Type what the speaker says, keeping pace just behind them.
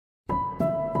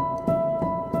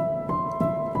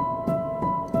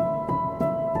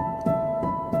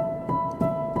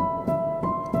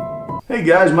Hey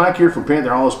guys, Mike here from Panther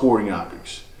Hollow Sporting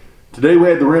Optics. Today we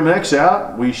had the RimX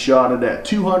out. We shot it at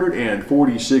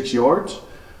 246 yards.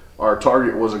 Our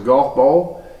target was a golf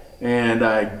ball, and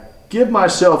I give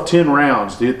myself 10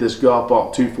 rounds to hit this golf ball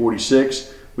at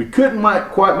 246. We couldn't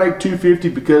quite make 250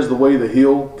 because of the way the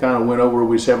hill kind of went over.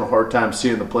 We was having a hard time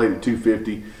seeing the plate at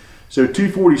 250. So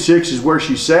 246 is where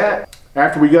she sat.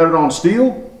 After we got it on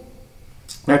steel,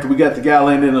 after we got the guy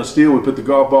landed on steel, we put the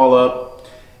golf ball up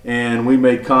and we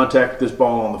made contact with this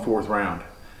ball on the 4th round.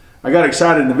 I got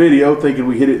excited in the video thinking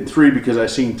we hit it in 3 because I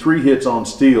seen 3 hits on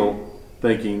steel,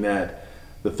 thinking that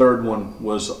the 3rd one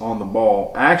was on the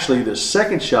ball. Actually, the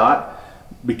 2nd shot,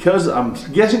 because I'm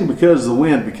guessing because of the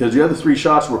wind, because the other 3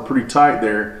 shots were pretty tight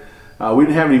there, we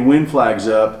didn't have any wind flags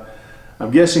up. I'm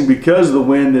guessing because of the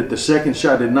wind that the 2nd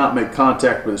shot did not make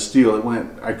contact with the steel. It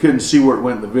went, I couldn't see where it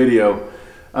went in the video.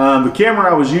 The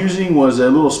camera I was using was a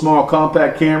little small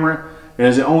compact camera.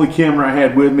 As the only camera I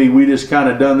had with me, we just kind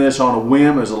of done this on a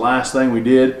whim as the last thing we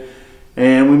did,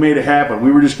 and we made it happen.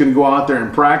 We were just going to go out there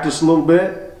and practice a little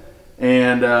bit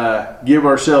and give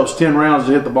ourselves 10 rounds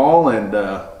to hit the ball, and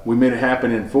we made it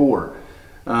happen in 4.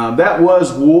 That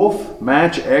was Wolf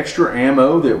Match Extra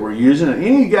ammo that we're using. And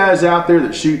any guys out there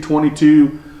that shoot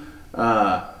 22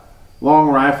 long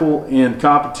rifle in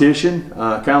competition,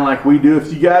 kind of like we do,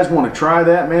 if you guys want to try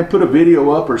that, man, put a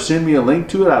video up or send me a link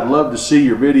to it. I'd love to see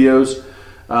your videos.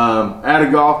 At a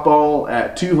golf ball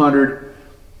at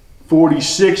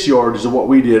 246 yards is what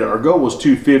we did. Our goal was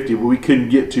 250, but we couldn't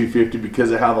get 250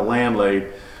 because of how the land laid.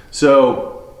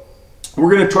 So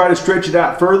we're going to try to stretch it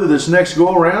out further this next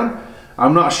go around.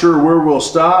 I'm not sure where we'll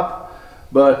stop,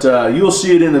 but you'll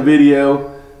see it in the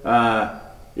video.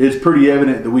 It's pretty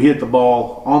evident that we hit the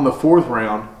ball on the 4th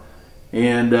round.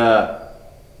 And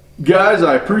guys,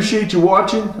 I appreciate you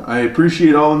watching. I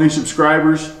appreciate all the new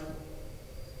subscribers.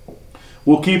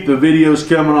 We'll keep the videos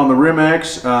coming on the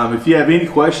RimX. If you have any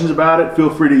questions about it, feel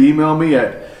free to email me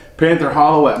at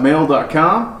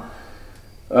pantherhollow@mail.com.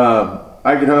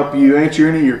 I can help you answer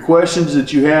any of your questions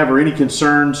that you have or any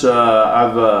concerns.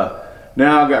 I've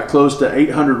now got close to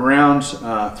 800 rounds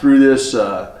through this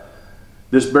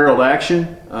this barreled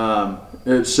action.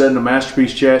 It's set in a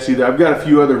Masterpiece chassis. I've got a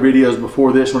few other videos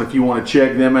before this one if you want to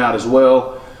check them out as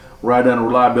well, where I done a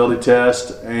reliability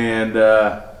test and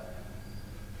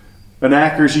an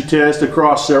accuracy test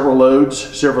across several loads,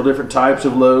 several different types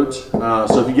of loads.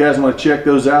 So if you guys want to check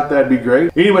those out, that'd be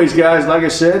great. Anyways, guys, like I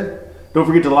said, don't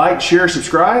forget to like, share,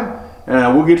 subscribe,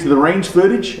 and we'll get to the range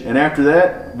footage, and after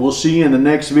that, we'll see you in the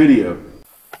next video.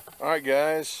 Alright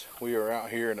guys, we are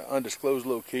out here in an undisclosed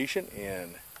location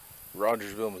in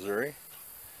Rogersville, Missouri.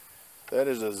 That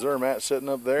is a Zermatt sitting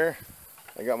up there.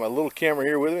 I got my little camera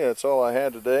here with me. That's all I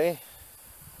had today.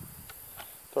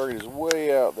 Target is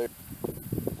way out there.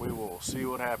 We will see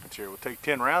what happens here. We'll take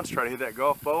 10 rounds, try to hit that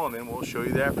golf ball, and then we'll show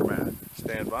you the aftermath.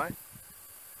 Stand by.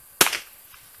 It's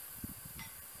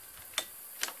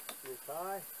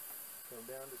high. Come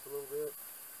down just a little bit.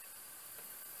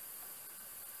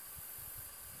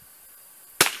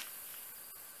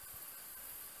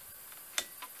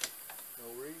 No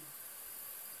read.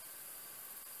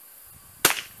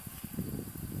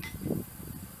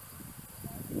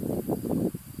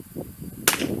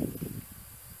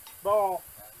 Ball.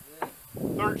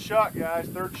 3rd shot, guys.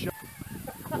 3rd shot.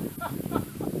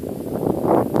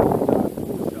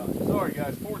 4th shot. Sorry,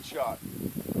 guys. 4th shot.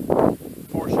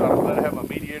 4th shot. I'm glad I have my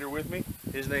mediator with me.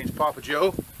 His name's Papa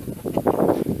Joe.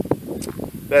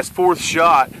 That's 4th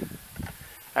shot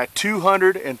at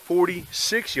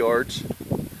 246 yards.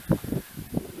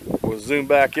 We'll zoom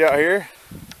back out here.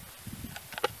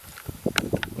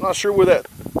 I'm not sure where that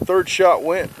 3rd shot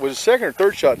went. Was the 2nd or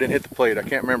 3rd shot didn't hit the plate? I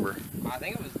can't remember. I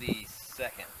think it was the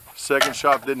 2nd. 2nd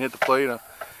shot didn't hit the plate.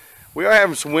 We are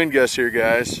having some wind gusts here,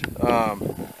 guys.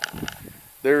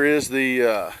 There is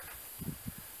the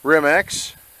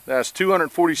RimX. That's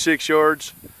 246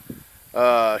 yards.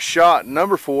 Shot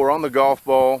number 4 on the golf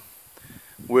ball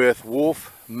with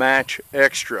Wolf Match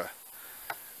Extra.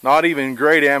 Not even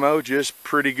great ammo, just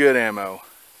pretty good ammo.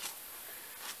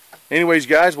 Anyways,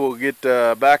 guys, we'll get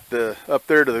back up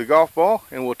there to the golf ball,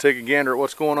 and we'll take a gander at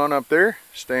what's going on up there.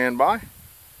 Stand by.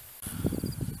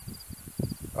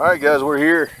 Alright guys, we're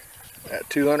here at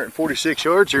 246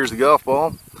 yards. Here's the golf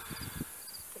ball.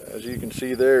 As you can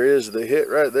see, there is the hit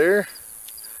right there.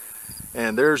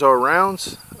 And there's our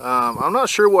rounds. I'm not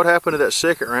sure what happened to that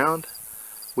 2nd round.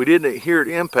 We didn't hear it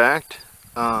impact.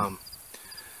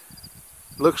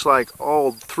 Looks like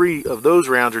all 3 of those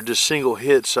rounds are just single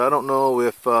hits. So I don't know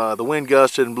if the wind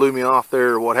gusted and blew me off there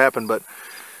or what happened. But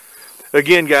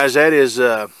again, guys, that is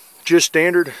just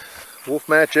standard Wolf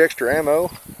Match Extra ammo,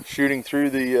 shooting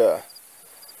through the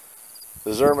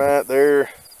The Zermatt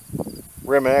there,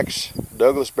 RimX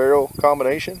Douglas barrel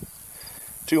combination.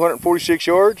 246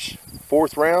 yards,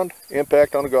 4th round,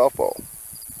 impact on a golf ball.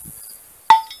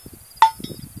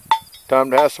 Time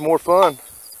to have some more fun.